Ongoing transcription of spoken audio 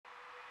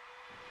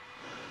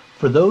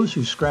For those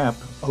who scrap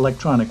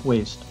electronic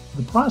waste,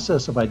 the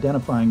process of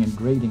identifying and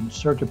grading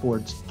circuit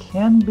boards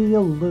can be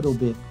a little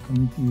bit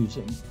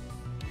confusing.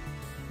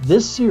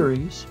 This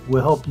series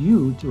will help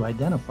you to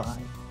identify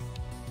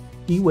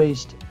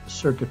e-waste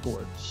circuit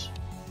boards.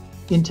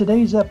 In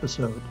today's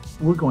episode,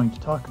 we're going to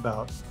talk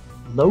about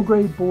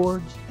low-grade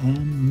boards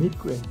and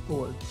mid-grade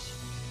boards.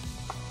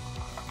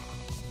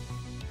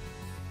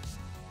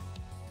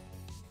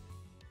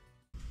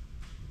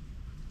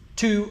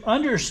 To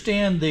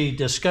understand the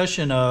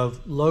discussion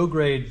of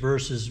low-grade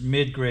versus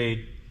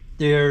mid-grade,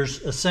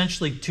 there's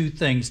essentially two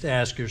things to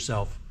ask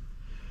yourself.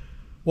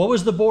 What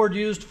was the board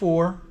used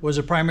for? Was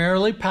it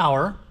primarily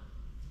power?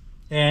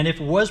 And if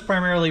it was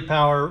primarily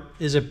power,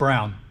 is it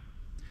brown?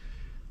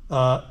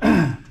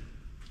 And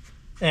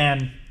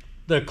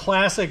the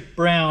classic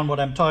brown, what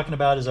I'm talking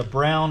about, is a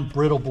brown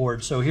brittle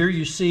board. So here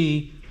you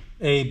see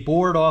a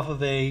board off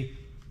of a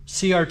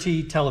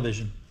CRT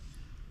television.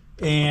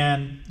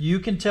 And you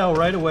can tell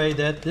right away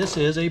that this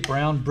is a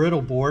brown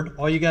brittle board.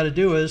 All you got to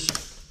do is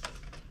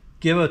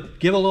give a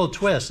little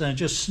twist and it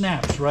just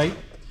snaps, right?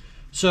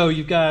 So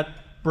you've got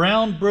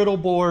brown brittle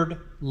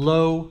board,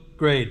 low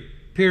grade,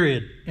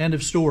 period, end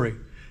of story.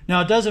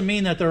 Now it doesn't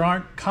mean that there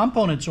aren't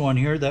components on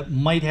here that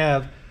might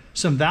have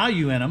some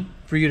value in them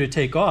for you to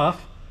take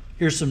off.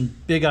 Here's some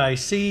big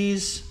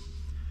ICs,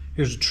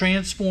 here's a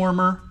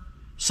transformer.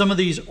 Some of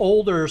these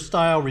older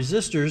style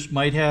resistors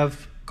might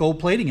have gold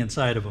plating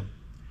inside of them.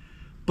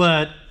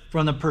 But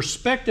from the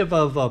perspective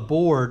of a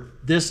board,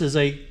 this is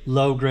a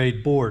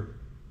low-grade board.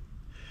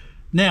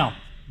 Now,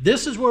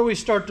 this is where we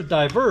start to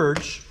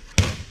diverge,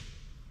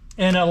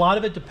 and a lot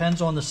of it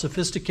depends on the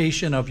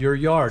sophistication of your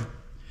yard.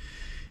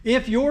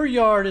 If your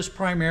yard is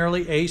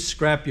primarily a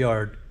scrap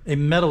yard, a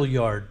metal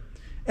yard,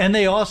 and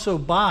they also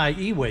buy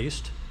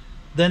e-waste,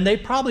 then they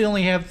probably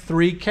only have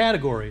three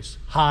categories: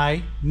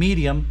 high,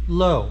 medium,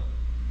 low.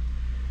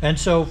 And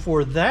so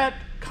for that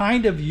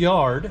kind of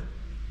yard,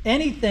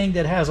 anything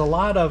that has a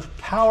lot of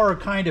power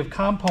kind of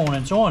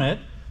components on it,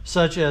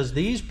 such as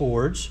these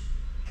boards,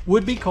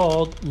 would be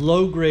called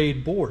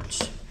low-grade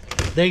boards.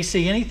 They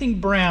see anything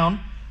brown,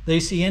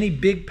 they see any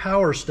big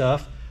power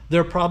stuff,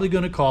 they're probably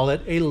going to call it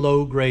a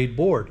low-grade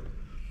board.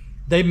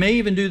 They may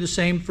even do the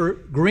same for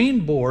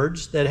green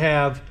boards that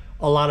have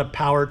a lot of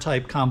power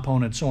type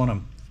components on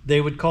them. They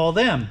would call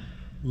them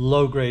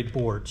low-grade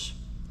boards.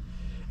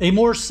 A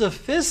more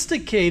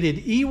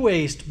sophisticated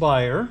e-waste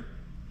buyer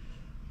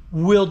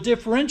will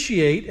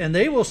differentiate, and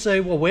they will say,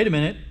 well, wait a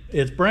minute,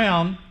 it's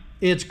brown,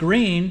 it's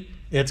green,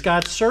 it's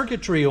got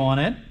circuitry on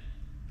it.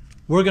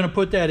 We're going to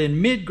put that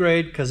in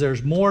mid-grade because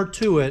there's more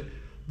to it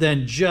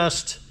than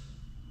just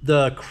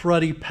the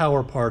cruddy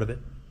power part of it.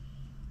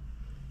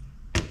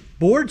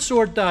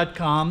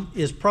 Boardsort.com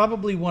is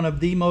probably one of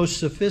the most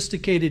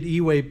sophisticated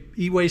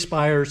e-waste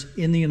buyers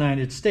in the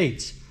United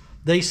States.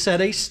 They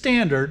set a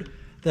standard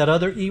that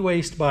other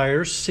e-waste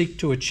buyers seek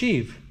to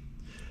achieve.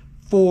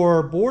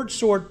 For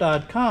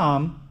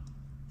boardsort.com,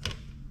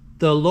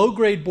 the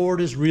low-grade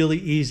board is really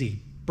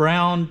easy.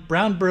 Brown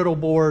brittle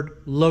board,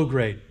 low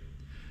grade.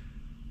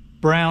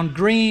 Brown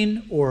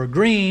green or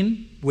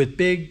green with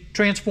big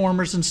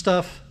transformers and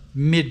stuff,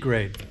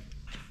 mid-grade.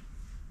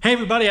 Hey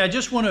everybody, I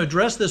just want to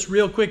address this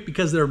real quick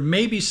because there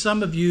may be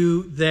some of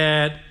you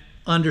that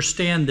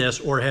understand this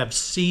or have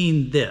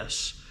seen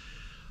this.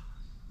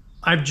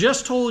 I've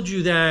just told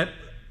you that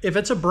if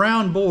it's a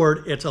brown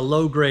board, it's a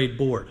low-grade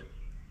board.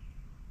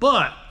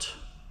 But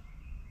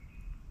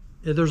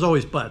there's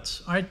always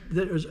buts, all right?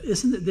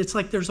 It's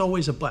like there's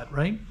always a but,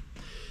 right?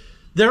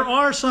 There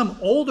are some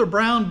older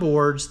brown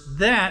boards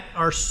that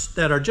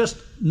are just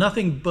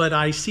nothing but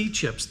IC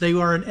chips. They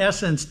are in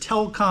essence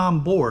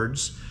telecom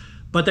boards,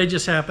 but they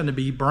just happen to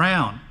be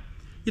brown.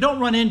 You don't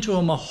run into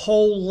them a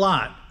whole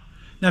lot.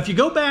 Now, if you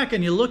go back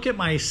and you look at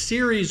my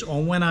series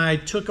on when I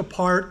took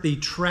apart the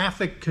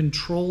traffic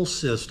control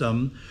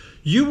system,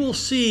 you will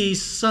see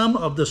some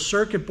of the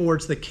circuit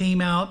boards that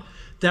came out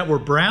that were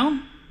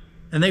brown,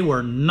 and they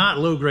were not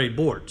low-grade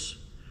boards.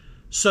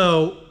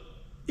 So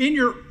in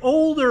your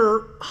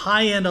older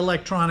high-end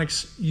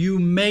electronics, you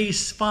may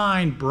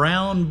find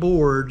brown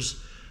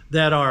boards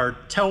that are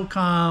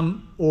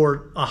telecom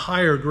or a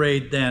higher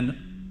grade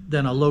than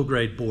a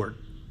low-grade board.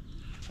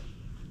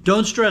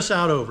 Don't stress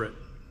out over it.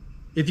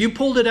 If you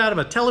pulled it out of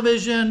a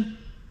television,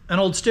 an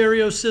old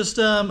stereo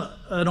system,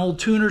 an old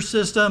tuner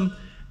system,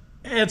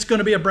 it's going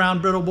to be a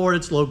brown brittle board.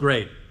 It's low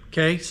grade,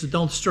 okay? So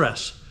don't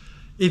stress.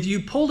 If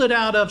you pulled it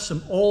out of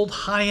some old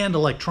high-end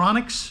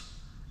electronics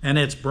and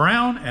it's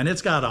brown and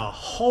it's got a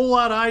whole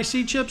lot of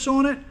IC chips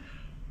on it,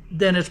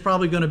 then it's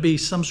probably going to be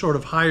some sort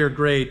of higher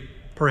grade,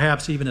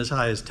 perhaps even as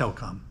high as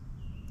telecom.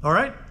 All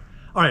right?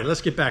 All right,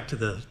 let's get back to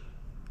this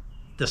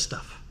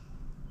stuff.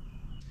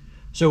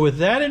 So with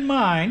that in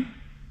mind,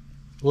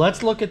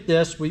 let's look at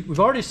this. We've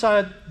already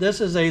said this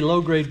is a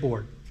low-grade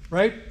board,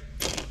 right?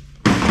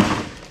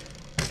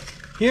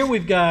 Here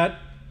we've got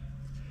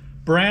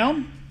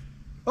brown,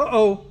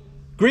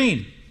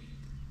 green,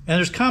 and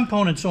there's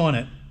components on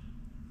it.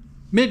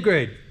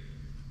 Mid-grade.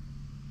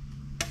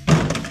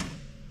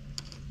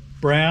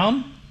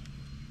 Brown,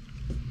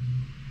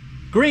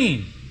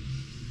 green.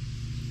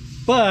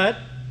 But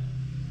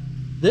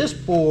this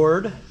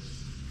board,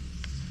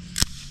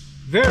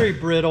 very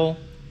brittle.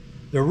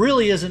 There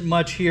really isn't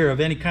much here of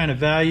any kind of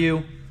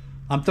value.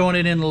 I'm throwing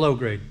it in the low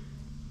grade.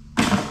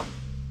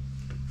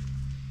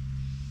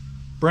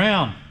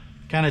 Brown,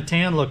 kind of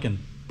tan looking.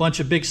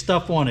 Bunch of big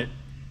stuff on it.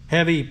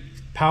 Heavy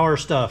power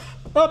stuff.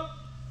 Oh,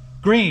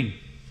 green.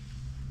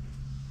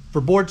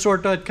 For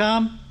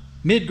boardsort.com,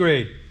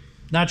 mid-grade.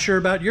 Not sure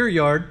about your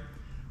yard.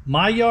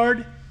 My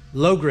yard,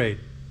 low grade.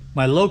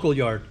 My local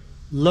yard,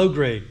 low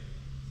grade.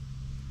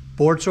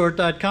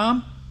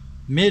 Boardsort.com,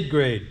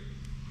 mid-grade.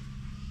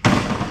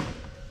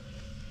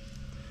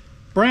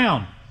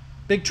 Brown,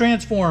 big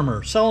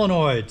transformer,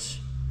 solenoids.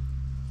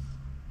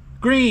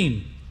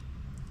 Green,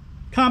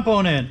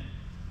 component.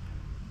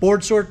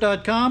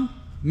 Boardsort.com,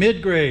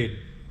 mid-grade.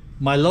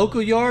 My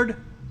local yard,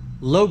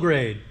 low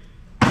grade.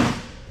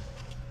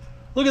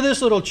 Look at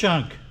this little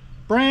chunk.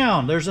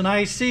 Brown, there's an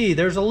IC,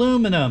 there's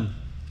aluminum.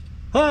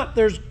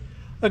 There's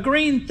a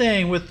green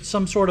thing with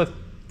some sort of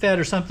fed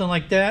or something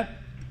like that.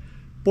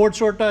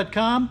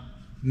 Boardsort.com,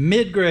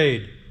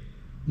 mid-grade.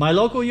 My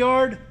local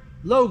yard,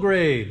 low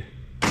grade.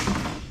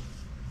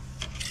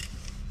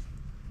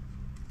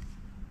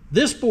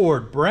 This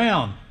board,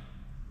 brown.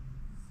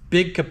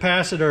 Big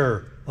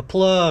capacitor, a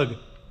plug,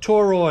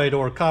 toroid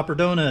or copper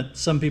donut,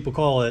 some people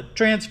call it,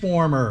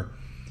 transformer.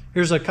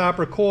 Here's a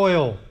copper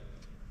coil.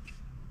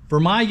 For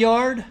my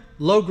yard,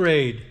 low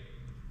grade.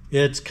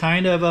 It's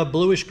kind of a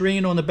bluish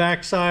green on the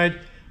backside,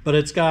 but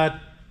it's got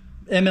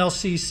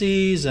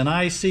MLCCs and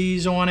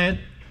ICs on it.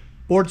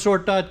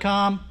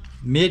 Boardsort.com,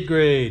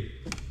 mid-grade.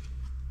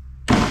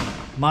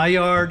 My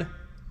yard,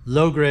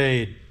 low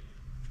grade.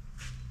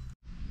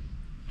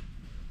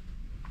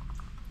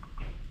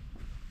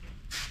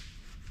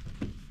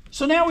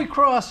 So now we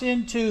cross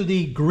into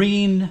the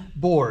green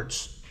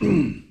boards.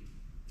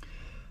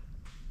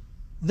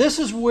 This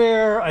is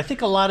where I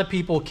think a lot of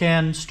people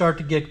can start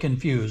to get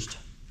confused.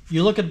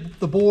 You look at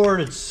the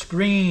board, it's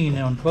green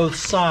on both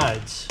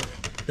sides.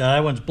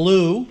 That one's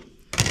blue.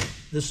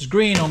 This is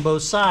green on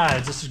both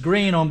sides. This is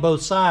green on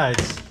both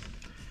sides.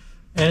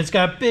 And it's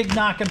got big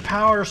knocking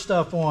power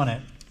stuff on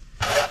it.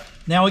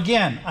 Now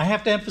again, I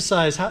have to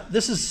emphasize,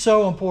 this is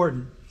so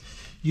important.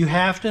 You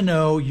have to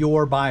know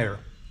your buyer.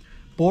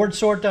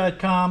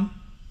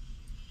 Boardsort.com,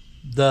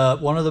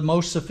 one of the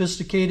most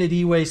sophisticated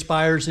e-waste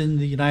buyers in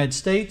the United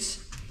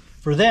States.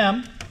 For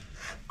them,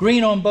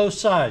 green on both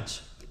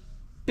sides.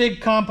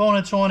 Big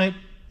components on it,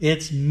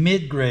 it's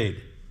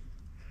mid-grade.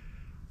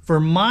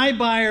 For my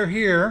buyer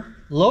here,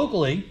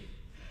 locally,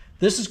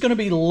 this is going to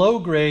be low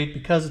grade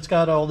because it's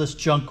got all this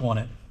junk on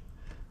it.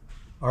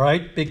 All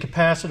right, big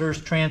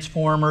capacitors,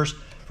 transformers.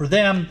 For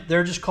them,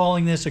 they're just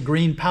calling this a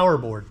green power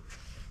board.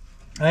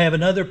 I have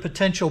another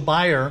potential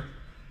buyer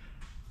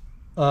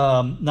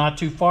not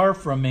too far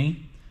from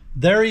me.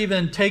 They're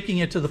even taking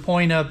it to the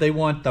point of they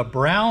want the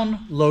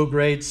brown low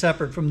grade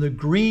separate from the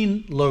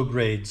green low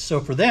grade. So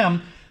for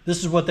them, this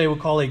is what they would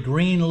call a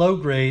green low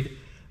grade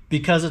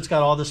because it's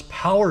got all this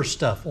power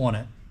stuff on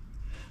it.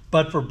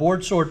 But for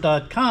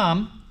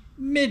boardsort.com,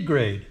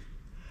 mid-grade.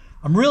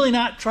 I'm really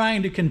not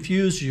trying to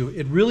confuse you.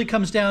 It really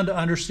comes down to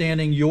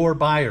understanding your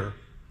buyer.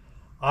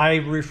 I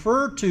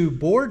refer to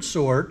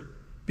BoardSort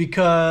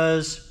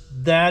because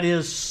that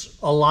is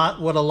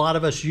what a lot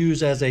of us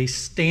use as a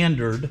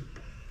standard.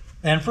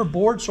 And for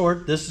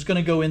BoardSort, this is going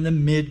to go in the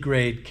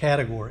mid-grade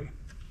category.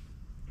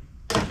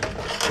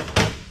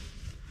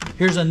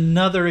 Here's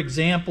another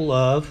example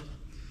of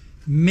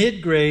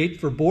mid-grade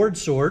for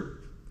BoardSort,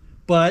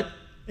 but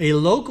a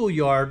local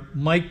yard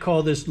might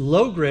call this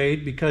low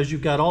grade because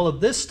you've got all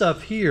of this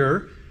stuff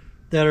here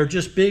that are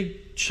just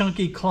big,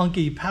 chunky,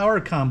 clunky power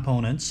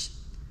components.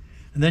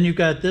 And then you've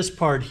got this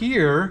part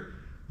here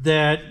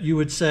that you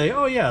would say,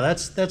 oh yeah,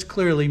 that's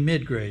clearly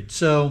mid-grade.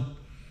 So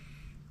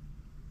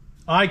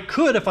I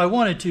could, if I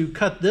wanted to,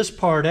 cut this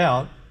part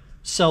out,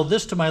 sell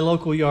this to my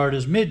local yard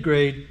as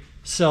mid-grade,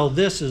 sell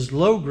this as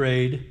low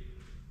grade,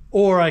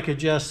 or I could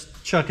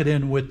just chuck it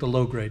in with the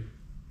low grade.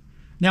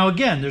 Now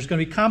again, there's going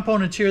to be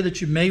components here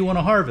that you may want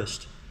to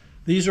harvest.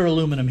 These are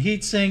aluminum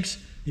heat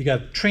sinks. You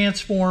got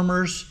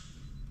transformers.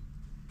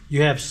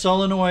 You have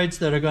solenoids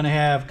that are going to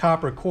have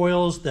copper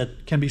coils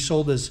that can be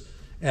sold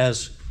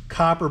as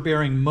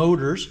copper-bearing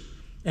motors,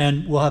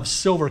 and will have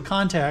silver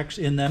contacts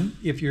in them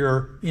if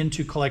you're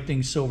into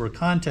collecting silver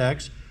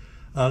contacts.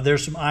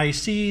 There's some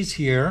ICs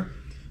here.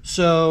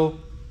 So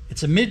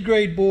it's a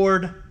mid-grade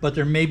board, but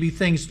there may be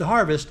things to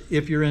harvest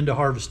if you're into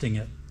harvesting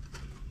it.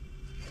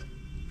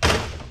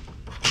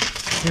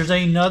 Here's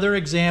another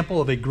example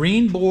of a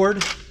green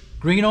board,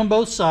 green on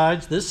both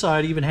sides. This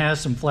side even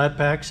has some flat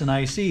packs and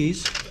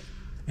ICs.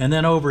 And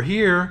then over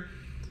here,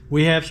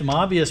 we have some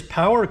obvious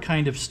power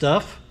kind of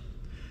stuff,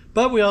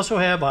 but we also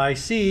have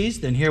ICs.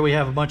 Then here we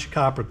have a bunch of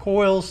copper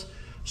coils.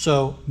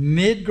 So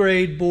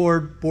mid-grade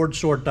board,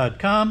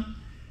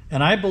 boardsort.com.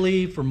 And I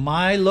believe for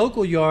my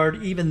local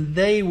yard, even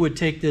they would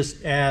take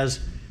this as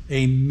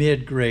a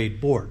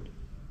mid-grade board.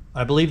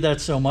 I believe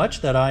that so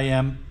much that I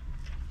am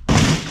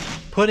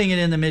putting it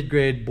in the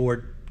mid-grade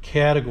board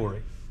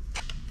category.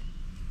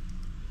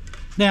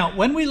 Now,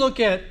 when we look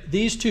at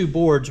these two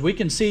boards, we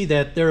can see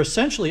that they're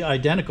essentially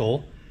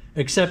identical,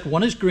 except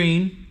one is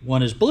green,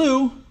 one is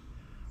blue.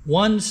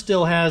 One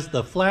still has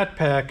the flat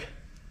pack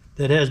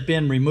that has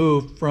been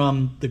removed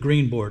from the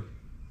green board.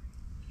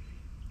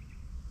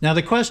 Now,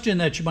 the question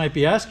that you might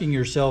be asking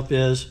yourself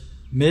is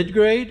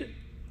mid-grade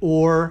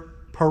or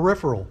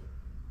peripheral?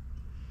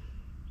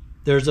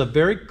 There's a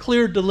very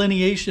clear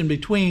delineation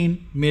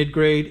between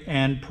mid-grade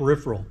and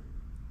peripheral.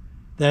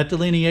 That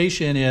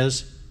delineation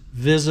is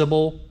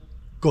visible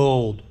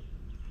gold.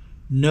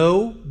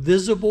 No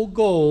visible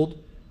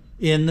gold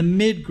in the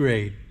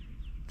mid-grade.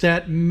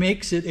 That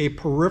makes it a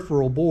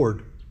peripheral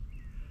board.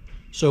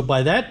 So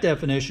by that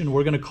definition,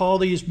 we're going to call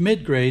these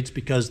mid-grades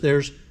because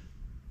there's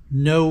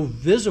no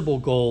visible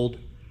gold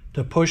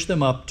to push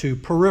them up to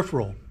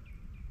peripheral.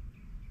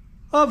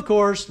 Of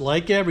course,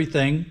 like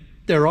everything,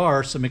 there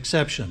are some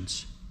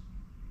exceptions.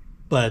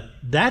 But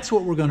that's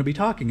what we're going to be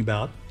talking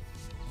about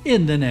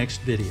in the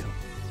next video.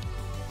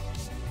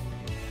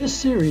 This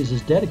series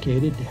is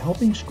dedicated to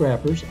helping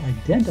scrappers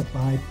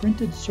identify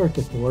printed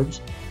circuit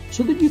boards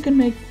so that you can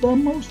make the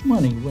most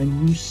money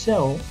when you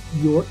sell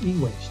your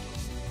e-waste.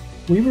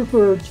 We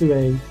refer to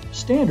a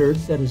standard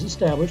that is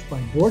established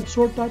by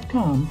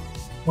BoardSort.com,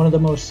 one of the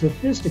most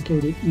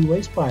sophisticated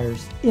e-waste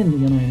buyers in the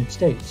United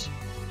States.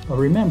 But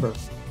remember,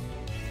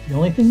 the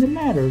only thing that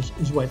matters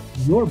is what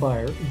your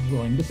buyer is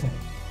willing to pay.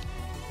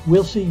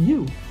 We'll see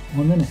you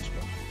on the next one.